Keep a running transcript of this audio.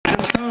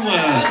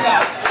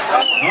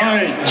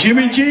Alright,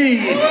 Jimmy G.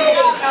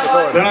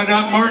 Then I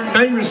got Martin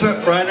Davis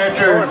up right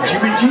after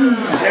Jimmy G.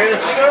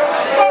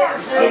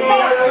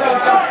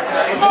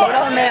 Hold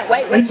on a minute,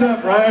 wait. He's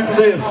up right after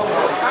this.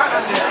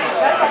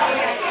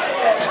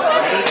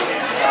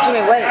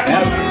 Jimmy, wait.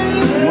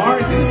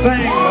 Martin can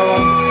sing,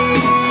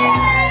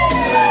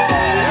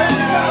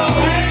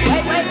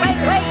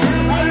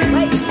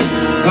 Wait.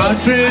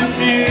 Country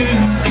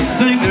music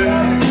singer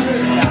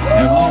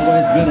have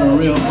always been a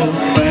real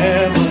close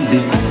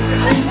family.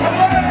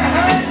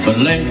 But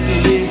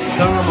lately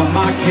some of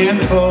my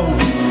kinfolk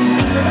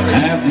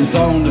have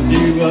disowned a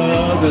few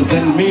others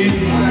than me.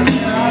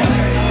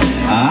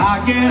 I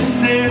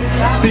guess it's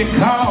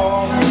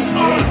because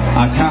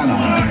I kind of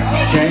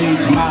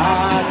changed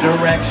my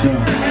direction.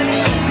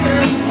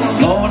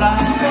 Lord, I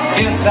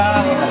guess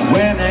I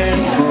went and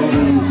broke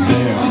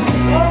their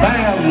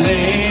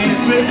family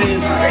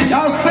tradition.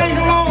 Y'all sing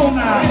along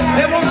now.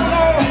 They want to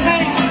know me.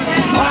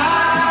 Why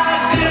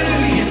do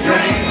you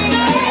drink?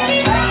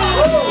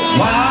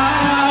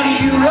 Why do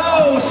you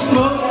roll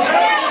smoke?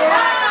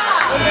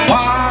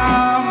 Why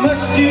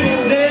must you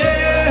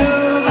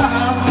live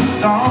out the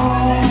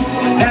song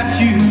that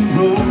you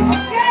wrote?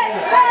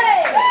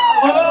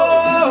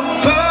 Oh,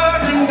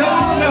 virgin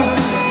donor,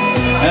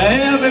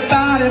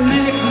 everybody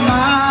makes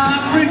my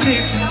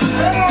prediction.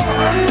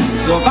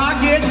 So if I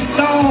get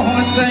stoned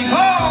and sing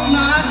all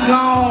night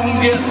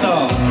long, it's a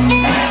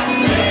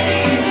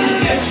family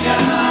tradition.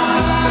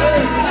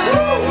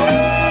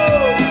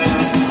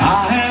 I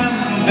am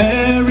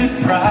very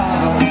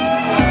proud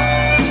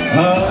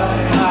of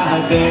my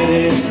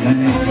daddy's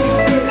name.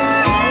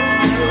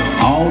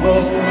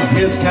 Although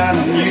his kind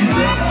of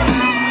music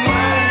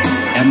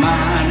and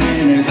mine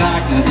is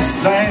exactly the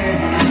same.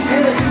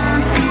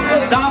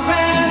 Stop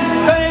and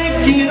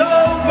think it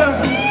over.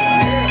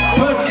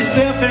 Put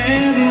yourself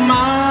in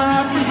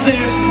my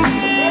position.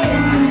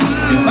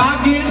 If I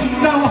get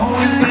stoned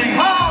and sing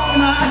all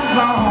night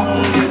long,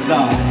 it's a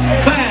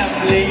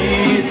family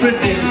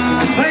tradition.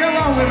 Sing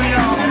along with me,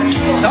 y'all.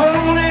 So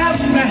don't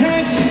ask me,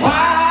 hey,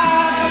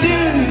 why do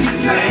you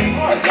drink?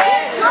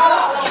 Get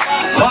drunk.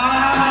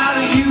 Why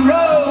do you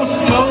roll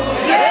smoke?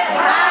 Get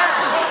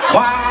high.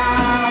 Why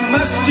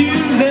must you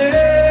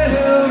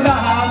live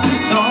out the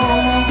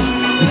song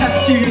that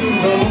you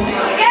wrote?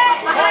 Get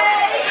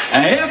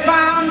laid. If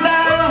I'm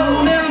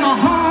down in a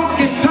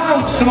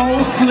honky-tonk, some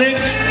old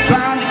slicks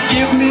trying to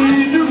give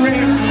me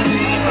direction,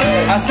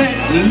 I said,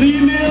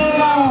 leave me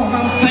alone.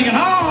 I'm singing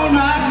all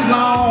night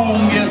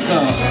long. It's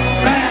a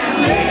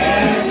family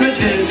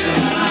tradition.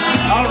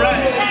 All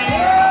right.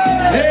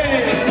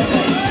 Hey,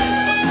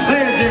 say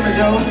it, Jimmy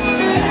Joe.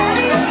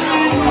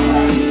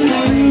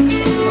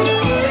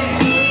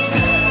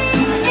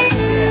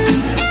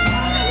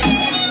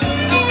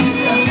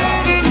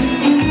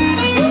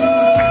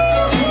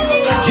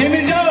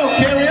 Jimmy Joe,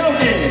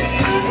 karaoke.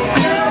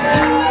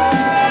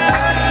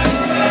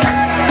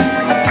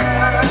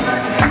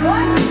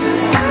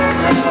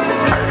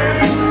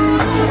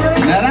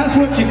 Now that's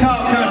what you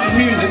call country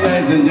music,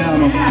 ladies and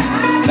gentlemen.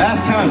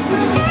 That's country.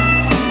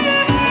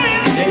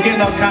 Can't get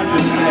no country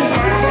from that.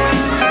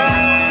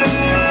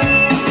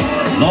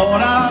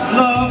 Lord, I've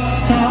loved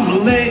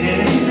some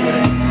lady,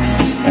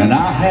 and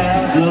I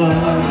have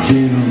loved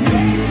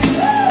Jimmy,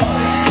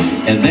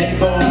 and they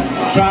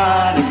both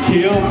tried to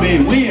kill me.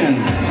 When?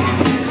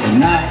 In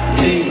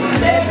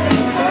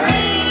 1973.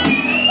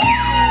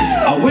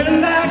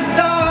 When that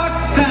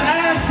doctor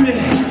asked me,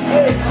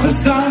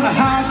 son,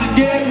 how'd you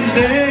get in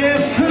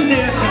this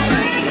condition?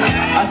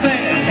 I said,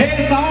 hey,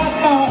 it's all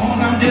phone.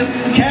 I'm just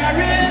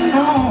carrying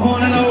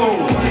on an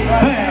old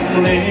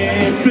family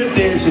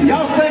tradition.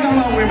 Y'all sing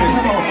along with me,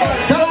 come on.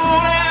 So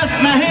don't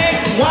ask me, hey,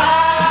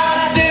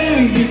 why do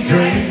you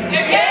drink?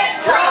 You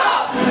get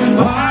drunk.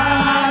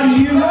 Why do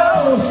you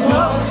roll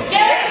smoke?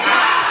 Get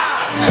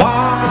high.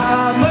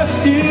 Why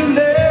must you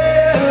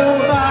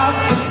live out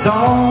the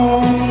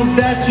songs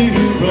that you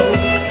wrote?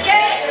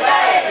 Get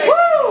laid.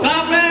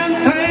 Stop and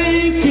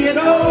think it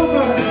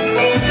over.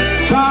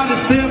 Try to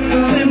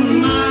simple in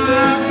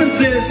my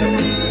position.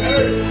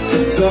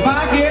 So if I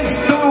get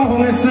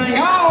stoned and sing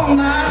all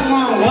night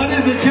long, what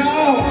is it,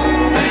 y'all?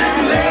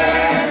 Family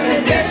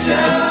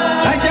tradition.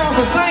 Thank y'all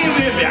for singing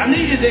with me. I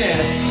needed that.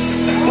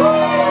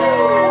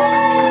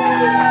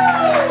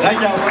 Thank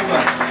y'all so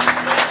much.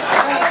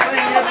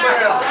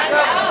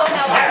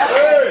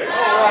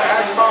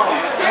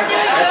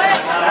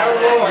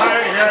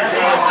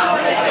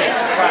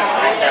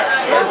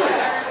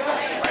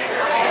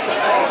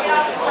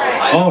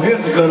 Oh,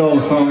 here's a good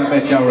old song I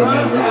bet y'all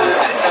remember.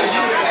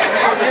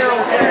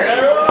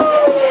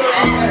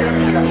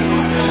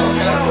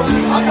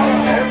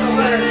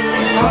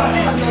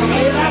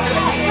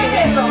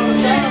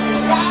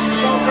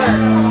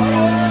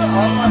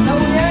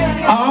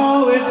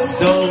 Oh, it's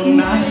so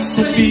nice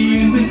to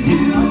be with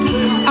you.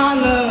 I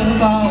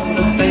love all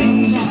the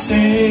things you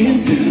say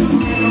and do.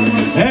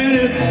 And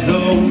it's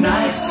so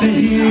nice to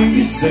hear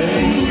you say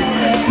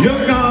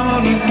you're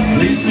gonna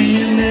please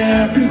me in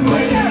every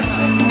way.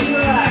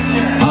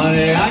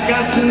 Honey, I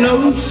got the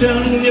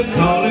notion you're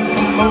calling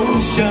for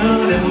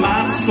commotion in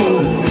my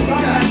soul.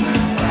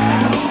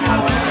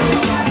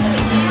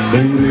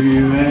 Baby,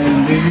 you and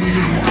me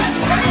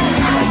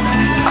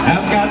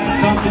I've got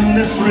something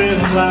that's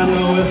real. I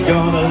know it's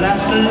gonna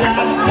last a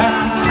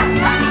lifetime.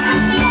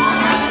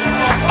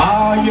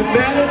 Oh, you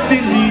better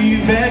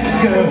believe that,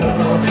 girl.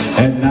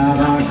 At night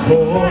I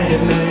call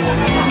your name.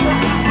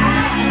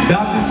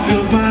 Darkness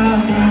fills my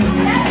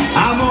room.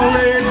 I'm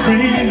only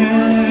dreaming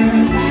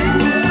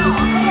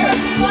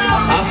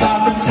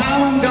about the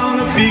time I'm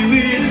gonna be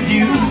with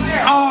you.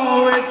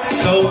 Oh, it's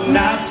so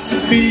nice to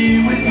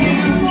be with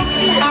you.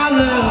 I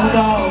love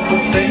all the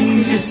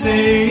things you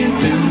say and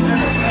do,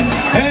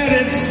 and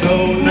it's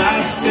so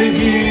nice to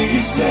hear you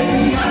say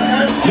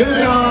you're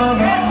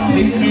gonna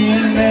please me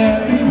in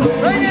every way.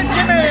 Bring it,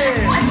 Jimmy!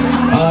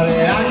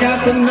 Honey, I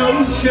got the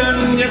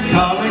notion you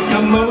call it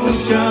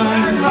commotion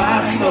in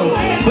my soul.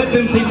 Put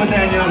them people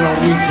down yonder on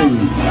YouTube.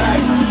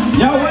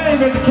 Y'all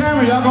wave at the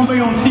camera, y'all gonna be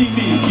on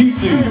TV,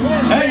 YouTube.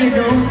 There you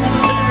go.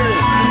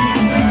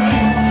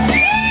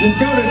 Just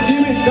go to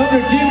Jimmy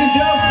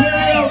Joe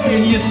Karaoke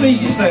and you see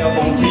yourself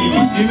on TV.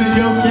 Jimmy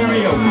Joe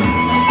Karaoke.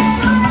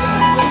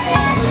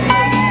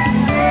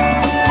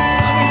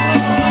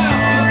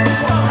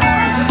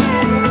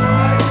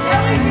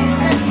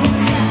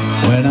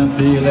 When I'm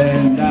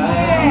feeling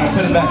down,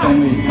 put it back on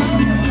me.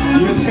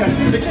 You just gotta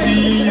pick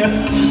me up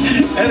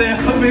and then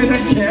put me in the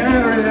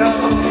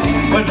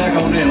karaoke. Put it back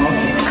on them.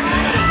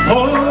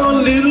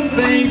 Oh, little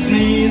things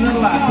mean a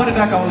lot. Put it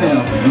back on them.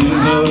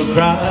 The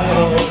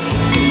crowd.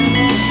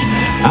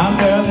 I'm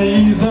there to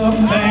ease up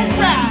pain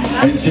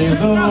and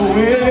chase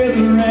away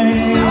the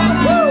rain.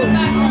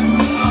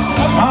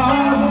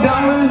 Oh,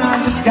 darling,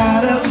 I just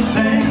gotta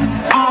say,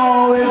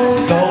 oh,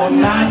 it's so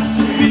nice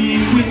to be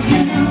with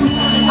you.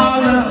 I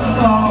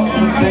love all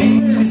the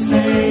things you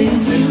say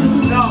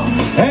too,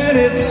 and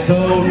it's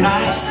so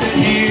nice to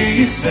hear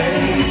you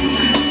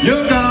say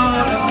you're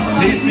gonna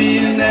please me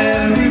in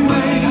every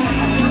way.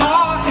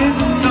 Oh,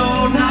 it's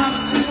so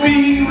nice to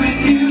be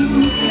with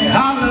you. I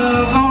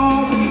love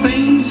all the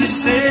things you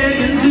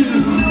say and do,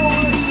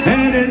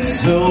 and it's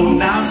so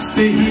nice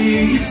to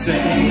hear you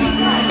say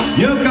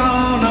you're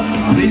gonna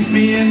please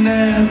me in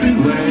every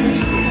way.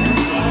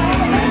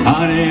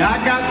 Honey, I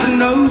got the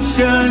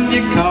notion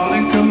you're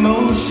calling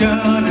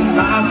commotion in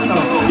my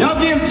soul. Y'all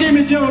give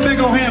Jimmy Joe a big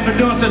old hand for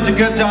doing such a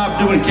good job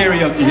doing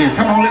karaoke here.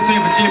 Come on, let's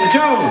sing for Jimmy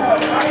Joe.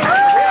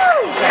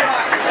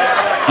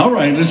 All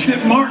right, let's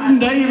get Martin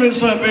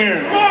Davis up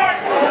here.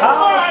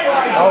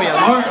 Oh yeah,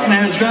 Martin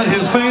has got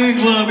his fan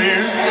club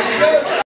here.